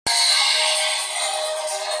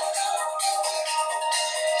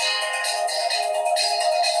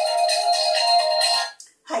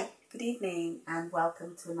good evening and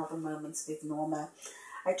welcome to another Moments with Norma.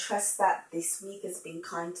 I trust that this week has been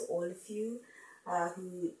kind to all of you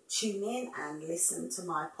who tune in and listen to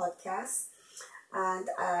my podcast. And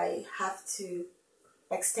I have to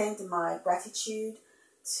extend my gratitude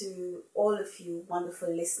to all of you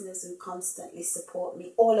wonderful listeners who constantly support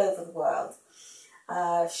me all over the world.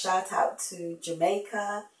 Shout out to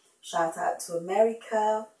Jamaica, shout out to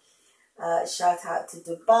America, shout out to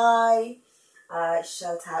Dubai,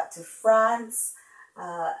 shout out to France.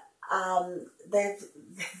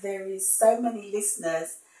 There is so many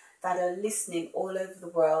listeners that are listening all over the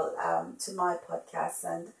world to my podcast,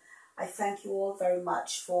 and I thank you all very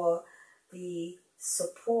much for the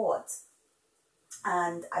support.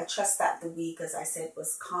 And I trust that the week, as I said,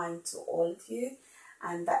 was kind to all of you,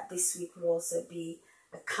 and that this week will also be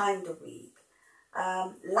a kinder week.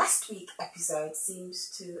 Last week's episode seems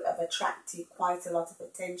to have attracted quite a lot of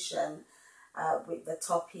attention with the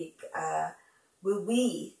topic, will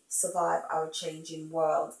we survive our changing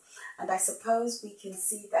world? And I suppose we can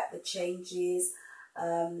see that the changes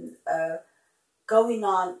are going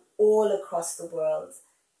on all across the world.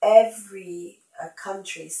 Every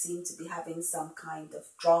country seems to be having some kind of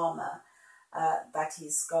drama that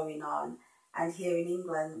is going on. And here in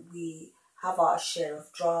England, we have our share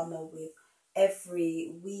of drama with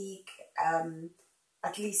every week,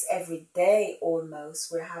 at least every day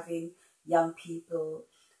almost, we're having young people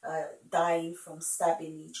dying from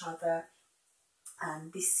stabbing each other.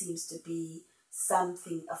 And this seems to be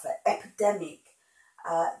something of an epidemic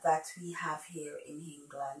that we have here in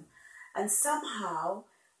England. And somehow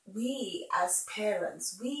we as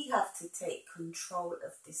parents, we have to take control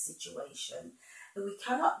of this situation. And we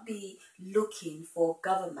cannot be looking for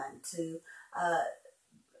government to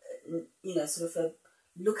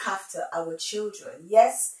look after our children.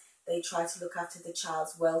 Yes, they try to look after the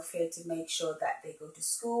child's welfare to make sure that they go to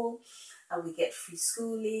school and we get free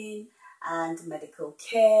schooling and medical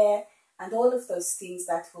care and all of those things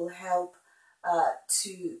that will help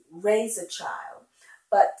to raise a child.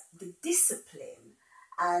 But the discipline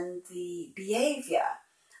and the behavior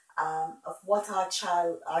of what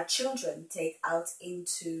our children take out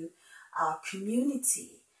into our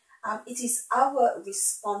community, it is our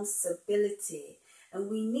responsibility, and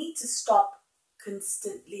we need to stop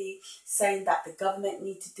constantly saying that the government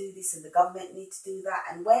need to do this and the government need to do that.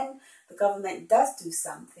 And when the government does do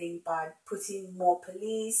something by putting more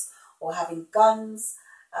police or having guns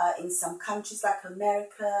in some countries like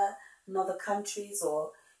America and other countries,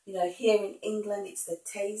 or here in England it's the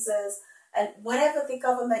tasers, and whatever the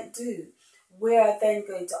government do, we are then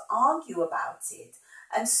going to argue about it.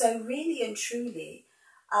 And so really and truly,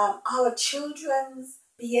 our children's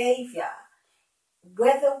behavior,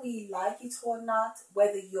 whether we like it or not,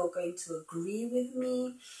 whether you're going to agree with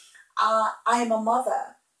me, I'm a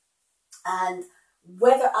mother, and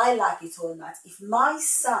whether I like it or not, if my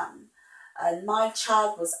son and my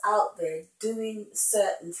child was out there doing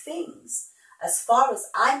certain things, as far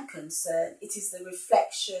as I'm concerned, it is the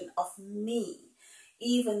reflection of me,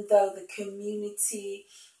 even though the community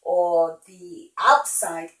or the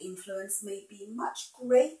outside influence may be much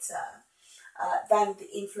greater than the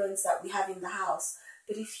influence that we have in the house.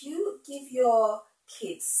 But if you give your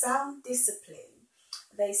kids sound discipline,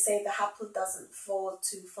 they say the apple doesn't fall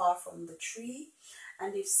too far from the tree.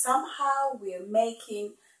 And if somehow we're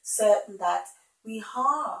making certain that we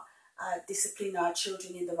are disciplining our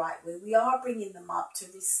children in the right way, we are bringing them up to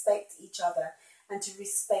respect each other and to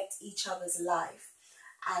respect each other's life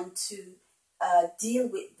and to deal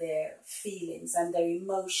with their feelings and their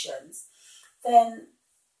emotions, then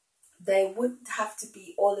there wouldn't have to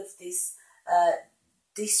be all of this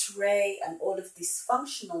disarray and all of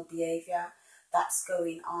dysfunctional behavior that's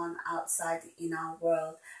going on outside in our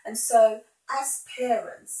world. And so as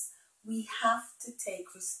parents, we have to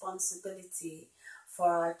take responsibility for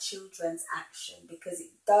our children's action, because it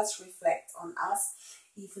does reflect on us,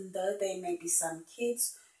 even though there may be some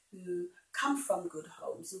kids who come from good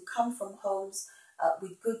homes, who come from homes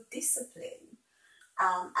with good discipline,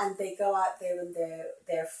 and they go out there and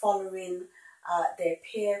they're following their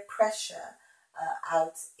peer pressure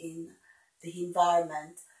out in the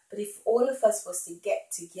environment. But if all of us was to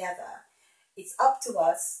get together, it's up to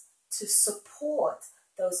us to support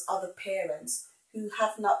those other parents who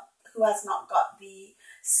has not got the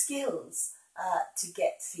skills to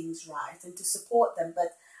get things right, and to support them.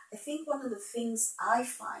 But I think one of the things I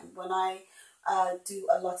find when I do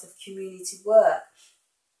a lot of community work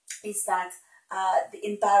is that the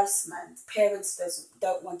embarrassment. Parents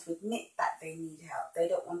don't want to admit that they need help. They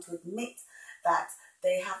don't want to admit that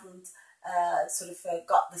they haven't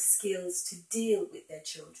got the skills to deal with their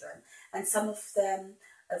children. And some of them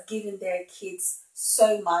of giving their kids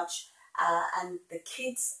so much, and the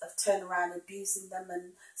kids have turned around abusing them,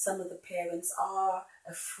 and some of the parents are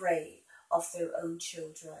afraid of their own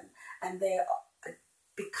children, and they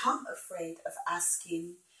become afraid of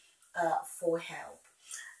asking for help.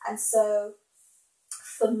 And so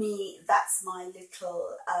for me, that's my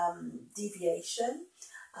little deviation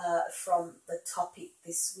from the topic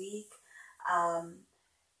this week.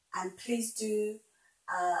 And please do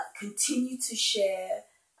continue to share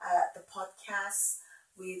the podcast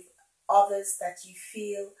with others that you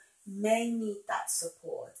feel may need that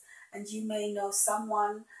support. And you may know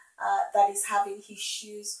someone that is having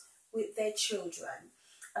issues with their children.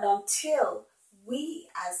 And until we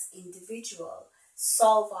as individuals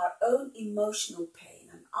solve our own emotional pain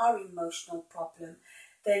and our emotional problem,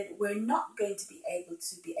 then we're not going to be able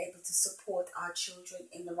to support our children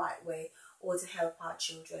in the right way or to help our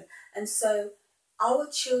children. And so our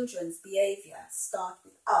children's behavior start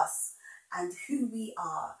with us and who we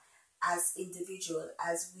are as individuals,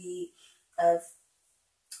 as we have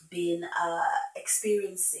been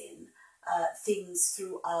experiencing things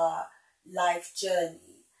through our life journey.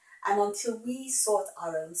 And until we sort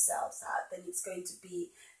our own selves out, then it's going to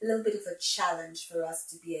be a little bit of a challenge for us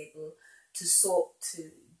to be able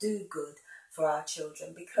to do good for our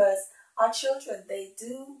children, because our children, they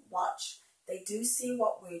do watch, they do see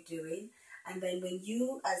what we're doing, and then when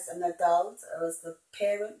you as an adult or as the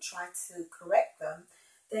parent try to correct them,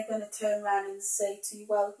 they're going to turn around and say to you,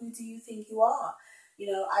 well, who do you think you are?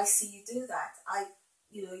 I see you do that.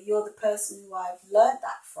 You're the person who I've learned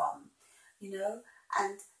that from,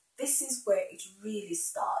 and this is where it really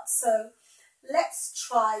starts. So let's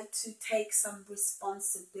try to take some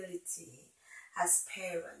responsibility as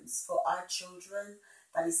parents for our children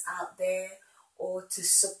that is out there, or to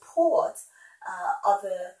support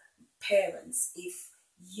other parents if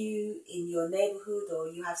you in your neighborhood or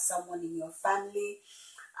you have someone in your family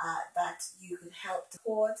that you could help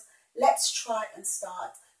support. Let's try and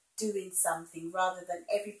start doing something rather than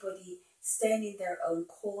everybody staying in their own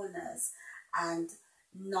corners and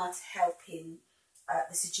not helping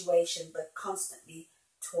the situation, but constantly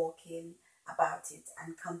talking about it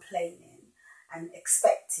and complaining and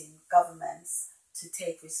expecting governments to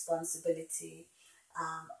take responsibility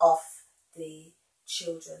of the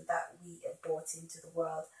children that we have brought into the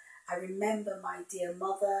world. I remember my dear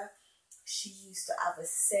mother, she used to have a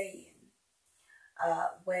saying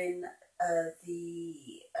when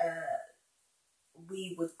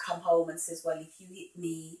we would come home and says, well, if you hit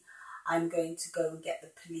me, I'm going to go and get the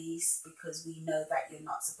police because we know that you're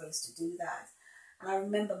not supposed to do that. And I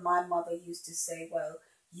remember my mother used to say, well,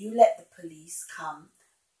 you let the police come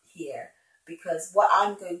here, because what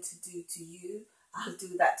I'm going to do to you, I'll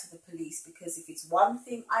do that to the police, because if it's one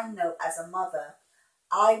thing I know as a mother,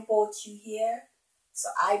 I brought you here, so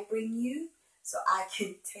I bring you, so I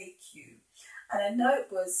can take you. And I know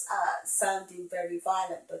it was sounding very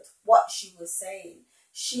violent, but what she was saying,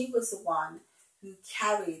 she was the one who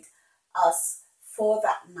carried us for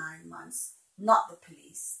that 9 months, not the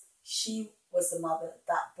police. She was the mother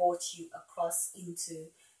that brought you across into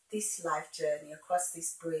this life journey, across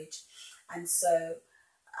this bridge. And so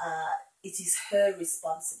it is her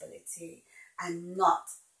responsibility, and not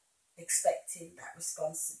expecting that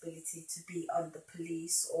responsibility to be on the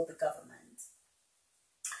police or the government.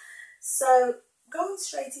 So going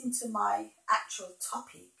straight into my actual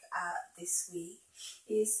topic this week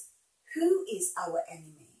is, who is our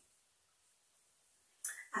enemy?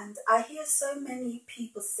 And I hear so many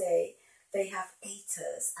people say they have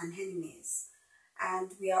haters and enemies,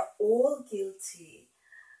 and we are all guilty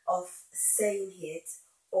of saying it,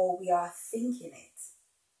 or we are thinking it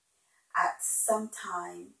at some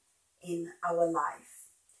time in our life.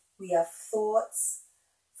 We have thoughts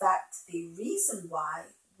that the reason why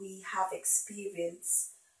we have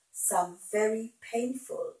experienced some very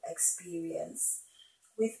painful experience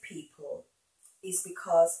with people is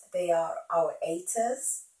because they are our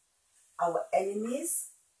haters, our enemies,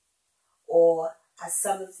 or as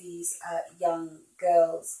some of these young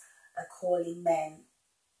girls are calling men,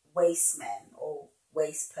 waste men or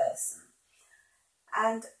waste person.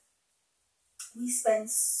 And we spend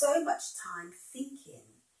so much time thinking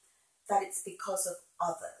that it's because of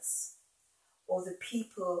others, or the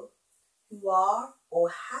people who are or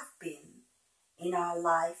have been in our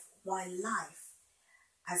life, why life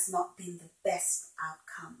has not been the best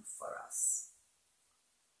outcome for us.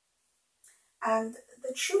 And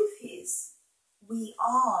the truth is, we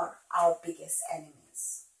are our biggest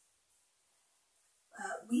enemies.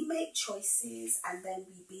 We make choices and then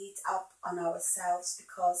we beat up on ourselves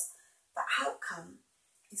because the outcome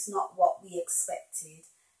is not what we expected,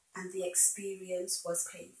 and the experience was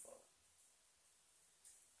painful.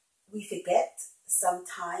 We forget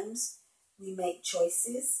sometimes we make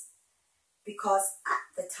choices because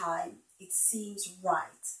at the time it seems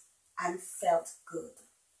right and felt good.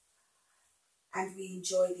 And we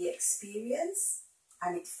enjoy the experience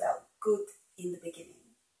and it felt good in the beginning.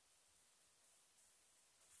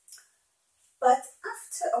 But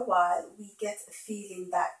after a while, we get a feeling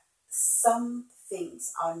that some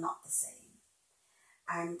things are not the same.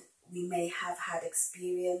 And we may have had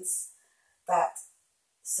experience that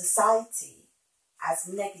society has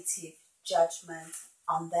negative judgment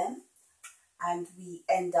on them, and we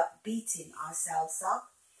end up beating ourselves up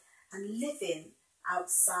and living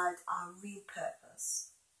outside our real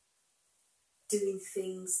purpose, doing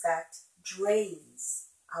things that drains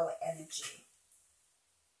our energy.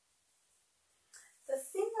 The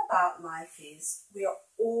thing about life is we are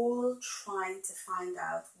all trying to find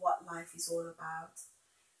out what life is all about.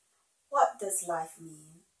 What does life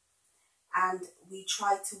mean? And we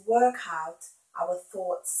try to work out our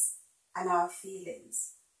thoughts and our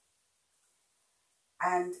feelings.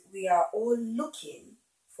 And we are all looking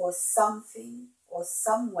for something or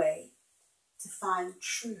some way to find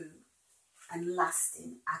true and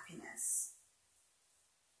lasting happiness.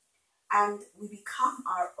 And we become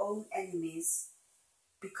our own enemies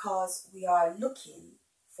because we are looking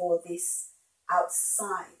for this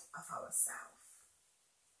outside of ourselves.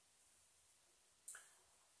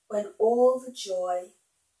 When all the joy,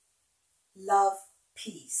 love,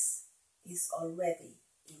 peace is already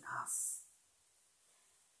in us.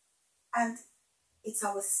 And it's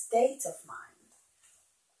our state of mind.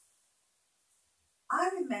 I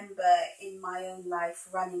remember in my own life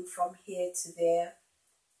running from here to there,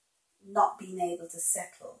 not being able to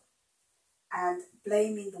settle, and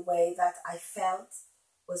blaming the way that I felt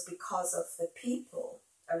was because of the people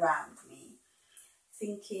around me,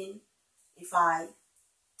 thinking if I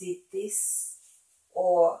did this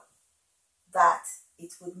or that,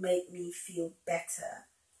 it would make me feel better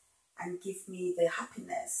and give me the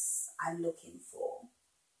happiness I'm looking for.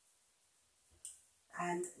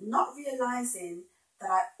 And not realizing that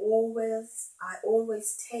I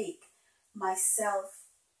always take myself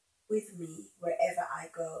with me wherever I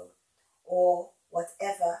go, or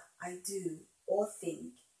whatever I do or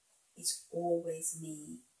think, it's always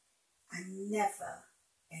me and never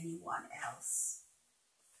anyone else.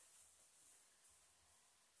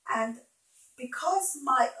 And because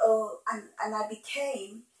I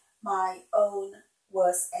became my own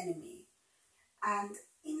worst enemy. And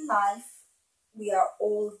in life, we are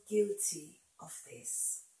all guilty of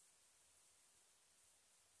this.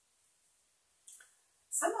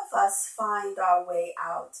 Some of us find our way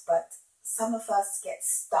out, but some of us get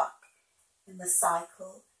stuck in the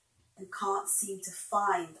cycle and can't seem to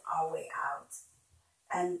find our way out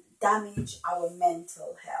and damage our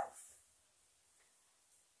mental health.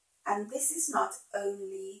 And this is not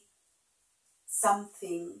only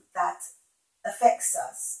something that affects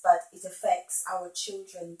us, but it affects our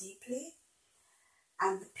children deeply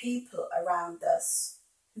and the people around us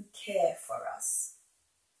who care for us.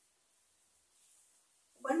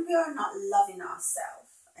 When we are not loving ourselves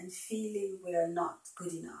and feeling we are not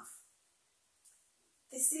good enough,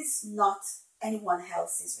 this is not anyone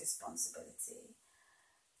else's responsibility.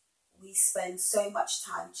 We spend so much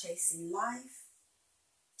time chasing life,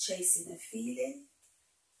 chasing a feeling,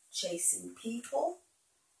 chasing people,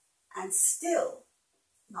 and still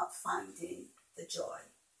not finding the joy.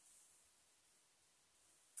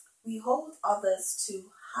 We hold others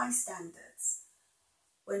to high standards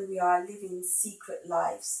when we are living secret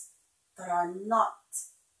lives that are not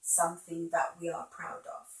something that we are proud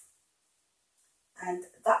of. And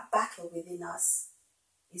that battle within us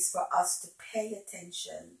is for us to pay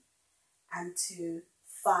attention and to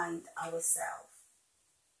find ourselves.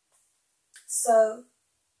 So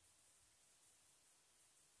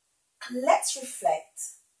let's reflect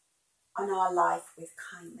on our life with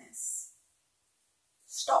kindness.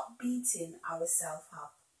 Stop beating ourselves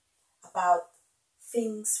up about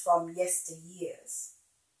things from yesteryears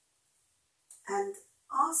and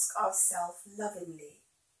ask ourselves lovingly,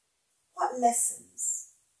 what lessons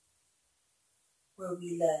were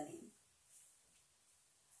we learning?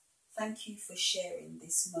 Thank you for sharing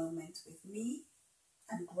this moment with me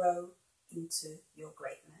and grow into your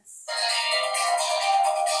greatness.